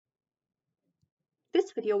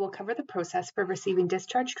This video will cover the process for receiving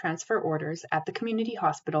discharge transfer orders at the community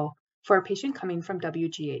hospital for a patient coming from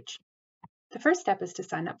WGH. The first step is to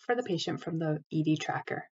sign up for the patient from the ED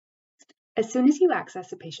tracker. As soon as you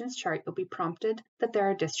access a patient's chart, you'll be prompted that there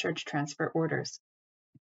are discharge transfer orders.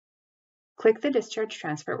 Click the discharge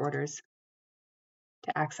transfer orders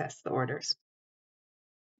to access the orders.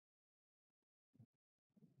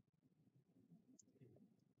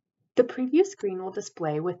 The preview screen will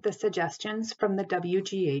display with the suggestions from the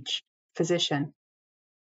WGH physician.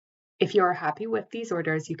 If you are happy with these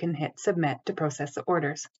orders, you can hit Submit to process the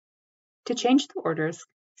orders. To change the orders,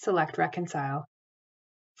 select Reconcile.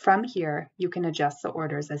 From here, you can adjust the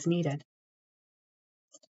orders as needed.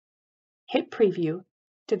 Hit Preview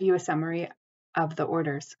to view a summary of the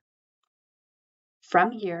orders.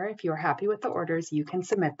 From here, if you are happy with the orders, you can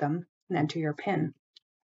submit them and enter your PIN.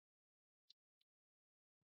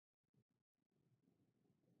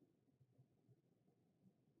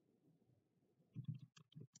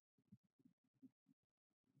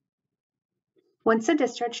 Once the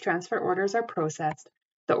discharge transfer orders are processed,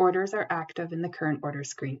 the orders are active in the current order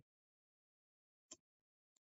screen.